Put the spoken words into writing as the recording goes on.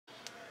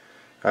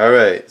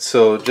Alright,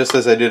 so just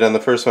as I did on the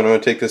first one, I'm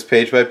going to take this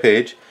page by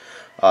page.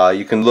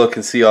 You can look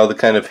and see all the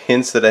kind of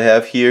hints that I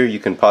have here. You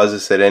can pause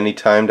this at any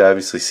time to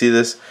obviously see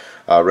this.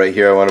 Right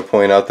here I want to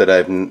point out that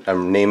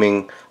I'm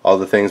naming all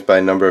the things by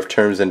number of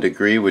terms and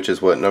degree, which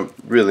is what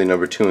really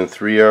number 2 and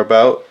 3 are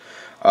about.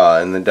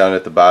 And then down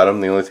at the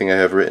bottom, the only thing I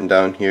have written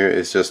down here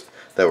is just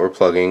that we're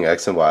plugging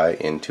x and y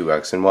into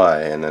x and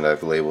y, and then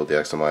I've labeled the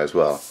x and y as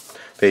well.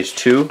 Page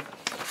 2,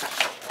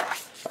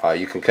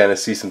 you can kind of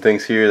see some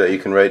things here that you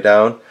can write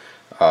down.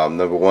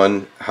 Number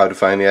 1, how to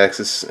find the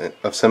axis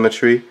of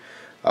symmetry,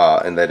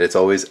 and that it's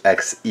always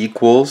x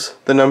equals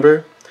the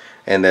number,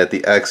 and that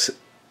the x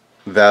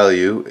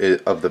value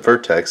of the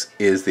vertex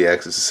is the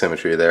axis of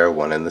symmetry. They are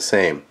one and the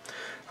same.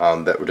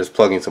 That we're just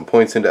plugging some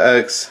points into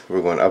x,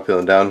 we're going uphill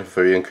and down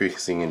for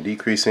increasing and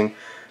decreasing.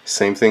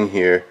 Same thing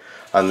here.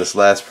 On this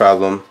last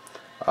problem,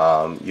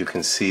 you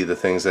can see the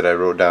things that I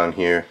wrote down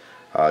here.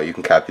 You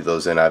can copy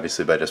those in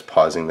obviously by just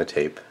pausing the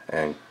tape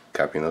and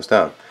copying those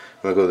down.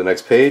 I'm going to go to the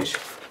next page.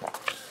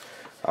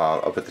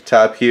 Up at the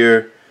top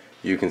here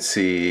you can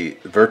see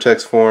the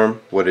vertex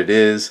form, what it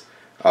is,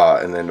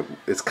 and then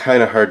it's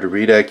kind of hard to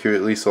read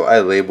accurately, so I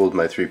labeled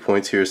my 3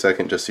 points here a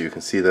second just so you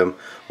can see them.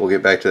 We'll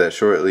get back to that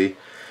shortly.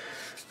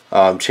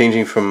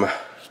 Changing from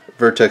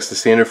vertex to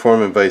standard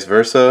form and vice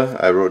versa,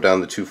 I wrote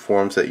down the 2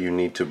 forms that you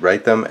need to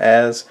write them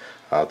as.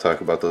 I'll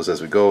talk about those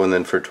as we go, and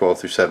then for 12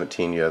 through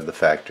 17 you have the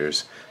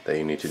factors that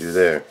you need to do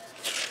there.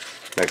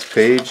 Next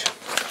page.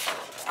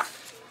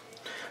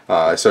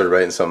 I started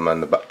writing something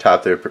on the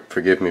top there,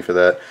 forgive me for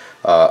that.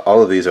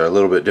 All of these are a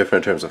little bit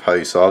different in terms of how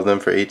you solve them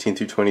for 18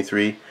 through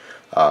 23,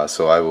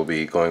 so I will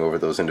be going over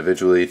those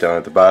individually. Down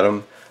at the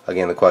bottom,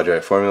 again, the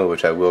quadratic formula,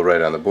 which I will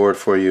write on the board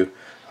for you,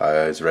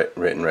 is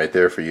written right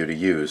there for you to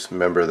use.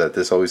 Remember that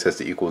this always has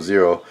to equal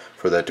 0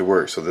 for that to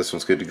work, so this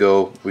one's good to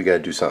go. We got to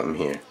do something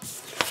here.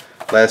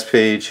 Last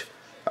page,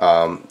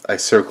 I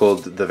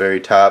circled the very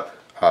top.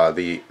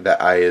 That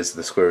I is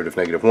the square root of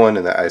 -1,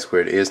 and that I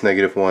squared is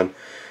 -1.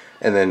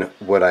 And then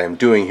what I am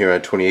doing here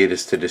on 28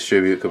 is to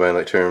distribute, combine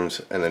like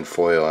terms, and then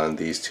FOIL on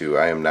these two.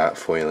 I am not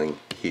foiling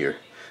here.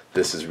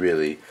 This is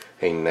really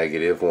a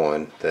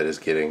 -1 that is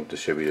getting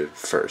distributed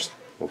first.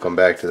 We'll come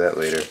back to that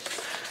later.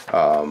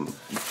 On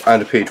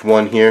to page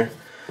 1 here.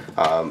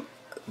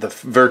 The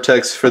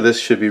vertex for this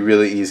should be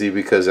really easy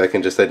because I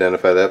can just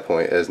identify that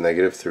point as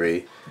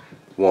 -3,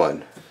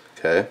 1.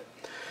 Okay.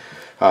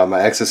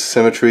 My axis of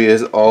symmetry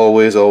is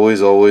always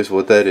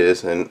what that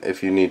is, and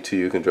if you need to,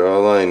 you can draw a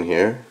line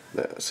here.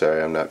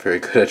 Sorry, I'm not very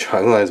good at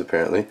drawing lines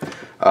apparently,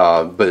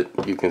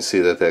 but you can see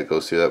that that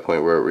goes through that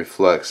point where it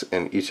reflects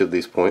in each of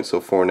these points.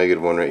 So 4,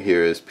 -1 right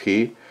here is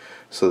P,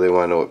 so they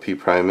want to know what P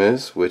prime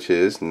is, which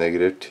is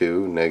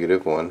 -2,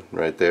 -1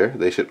 right there.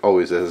 They should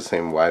always have the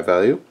same Y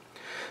value.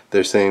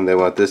 They're saying they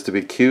want this to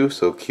be Q,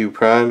 so Q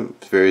prime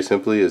very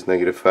simply is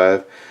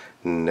 -5,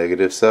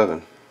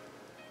 -7.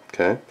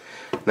 Okay,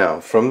 now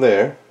from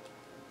there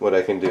what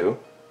I can do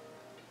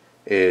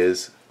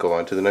is go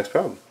on to the next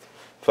problem.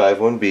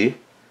 5.1b,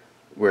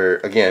 where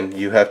again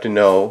you have to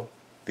know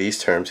these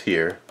terms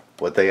here,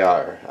 what they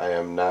are. I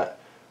am not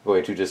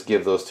going to just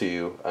give those to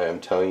you. I am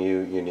telling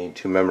you you need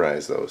to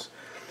memorize those.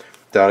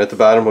 Down at the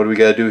bottom, what do we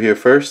got to do here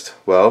first?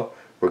 Well,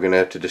 we're going to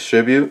have to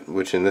distribute,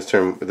 which in this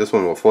term, this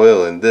one will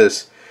FOIL, and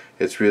this,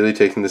 it's really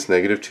taking this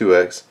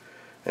 -2x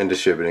and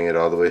distributing it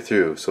all the way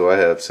through. So I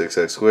have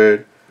 6x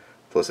squared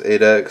plus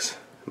 8x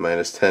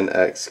minus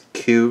 10x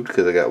cubed,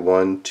 because I got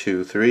 1,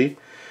 2, 3,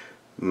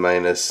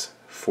 minus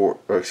 4,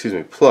 or excuse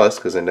me, plus,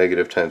 because a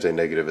negative times a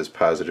negative is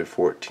positive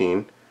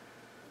 14x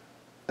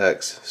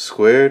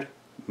squared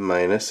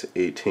minus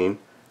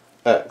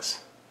 18x.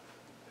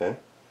 Okay.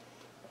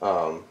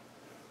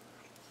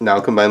 Now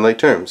combine like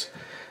terms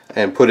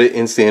and put it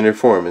in standard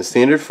form. In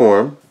standard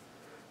form,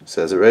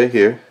 says it right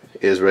here,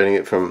 is writing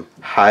it from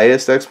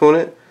highest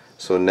exponent,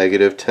 so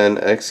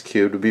 -10x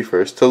cubed would be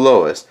first, to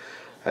lowest.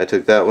 I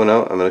took that one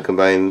out. I'm going to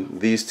combine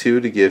these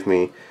two to give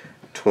me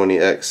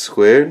 20x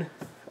squared.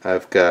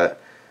 I've got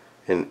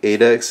an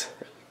 8x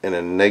and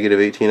a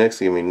 -18x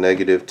to give me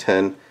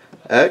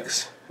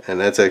 -10x, and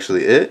that's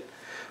actually it.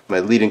 My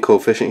leading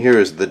coefficient here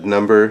is the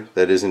number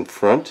that is in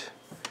front,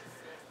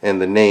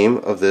 and the name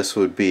of this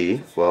would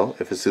be, well,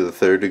 if it's to the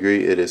 3rd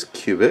degree, it is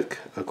cubic,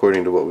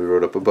 according to what we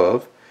wrote up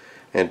above,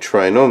 and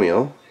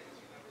trinomial,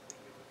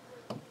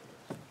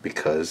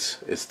 because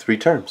it's 3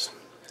 terms.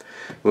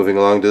 Moving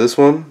along to this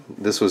one,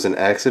 this was an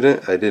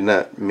accident. I did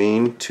not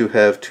mean to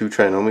have 2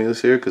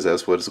 trinomials here, because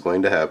that's what is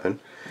going to happen.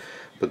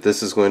 But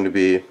this is going to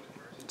be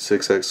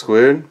 6x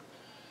squared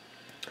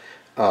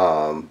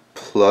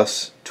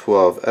plus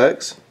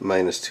 12x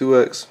minus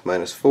 2x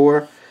minus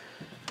 4.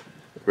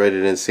 Write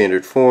it in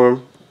standard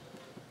form.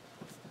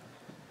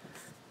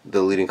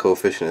 The leading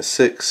coefficient is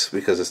 6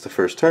 because it's the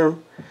first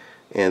term,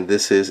 and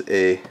this is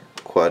a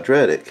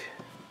quadratic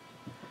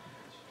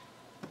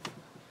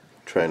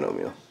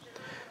trinomial.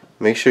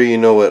 Make sure you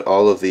know what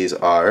all of these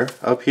are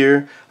up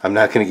here. I'm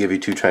not going to give you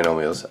 2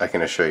 trinomials, I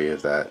can assure you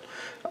of that.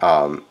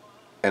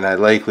 And I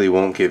likely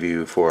won't give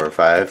you 4 or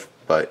 5,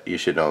 but you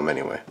should know them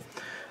anyway.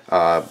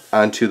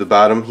 On to the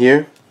bottom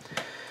here.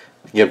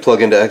 Again,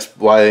 plug into x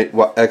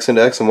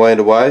into x and y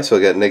into y, so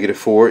I got negative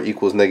 4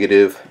 equals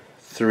negative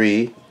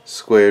 3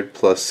 squared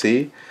plus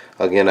c.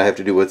 Again, I have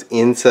to do what's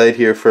inside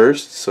here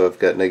first, so I've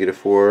got negative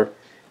 4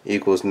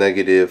 equals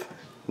negative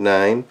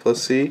 9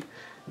 plus c,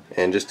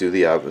 and just do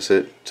the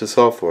opposite to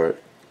solve for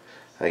it.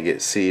 I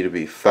get c to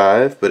be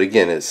 5, but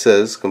again it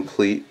says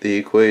complete the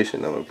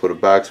equation. I'm going to put a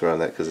box around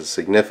that because it's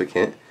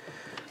significant,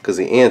 because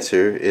the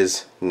answer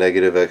is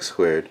negative x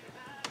squared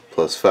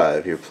plus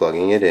 5. You're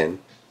plugging it in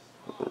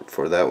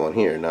for that one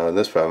here. Now in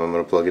this problem I'm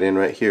going to plug it in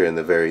right here in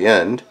the very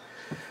end.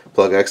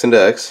 Plug x into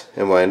x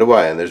and y into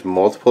y, and there's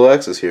multiple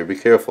x's here, be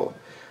careful.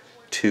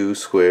 2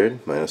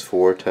 squared minus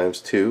 4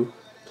 times 2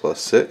 plus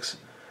 6.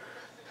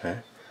 Okay.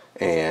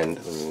 And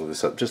let me move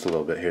this up just a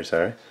little bit here,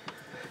 sorry.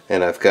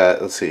 And I've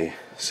got, let's see,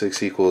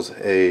 6 equals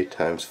a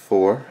times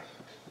 4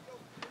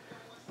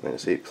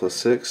 minus 8 plus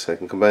 6. I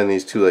can combine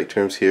these two like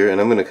terms here,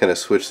 and I'm going to kind of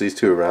switch these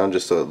two around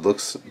just so it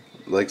looks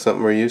like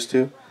something we're used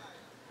to.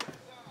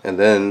 And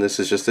then this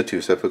is just a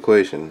two-step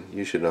equation.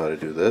 You should know how to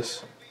do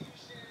this.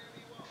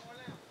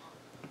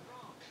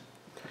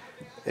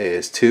 A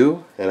is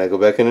 2, and I go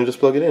back in and just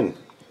plug it in.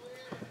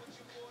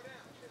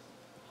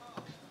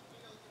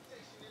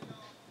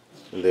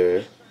 And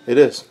there it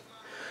is.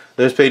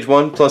 There's page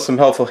 1 plus some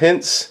helpful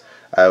hints.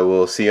 I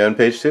will see you on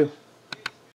page 2.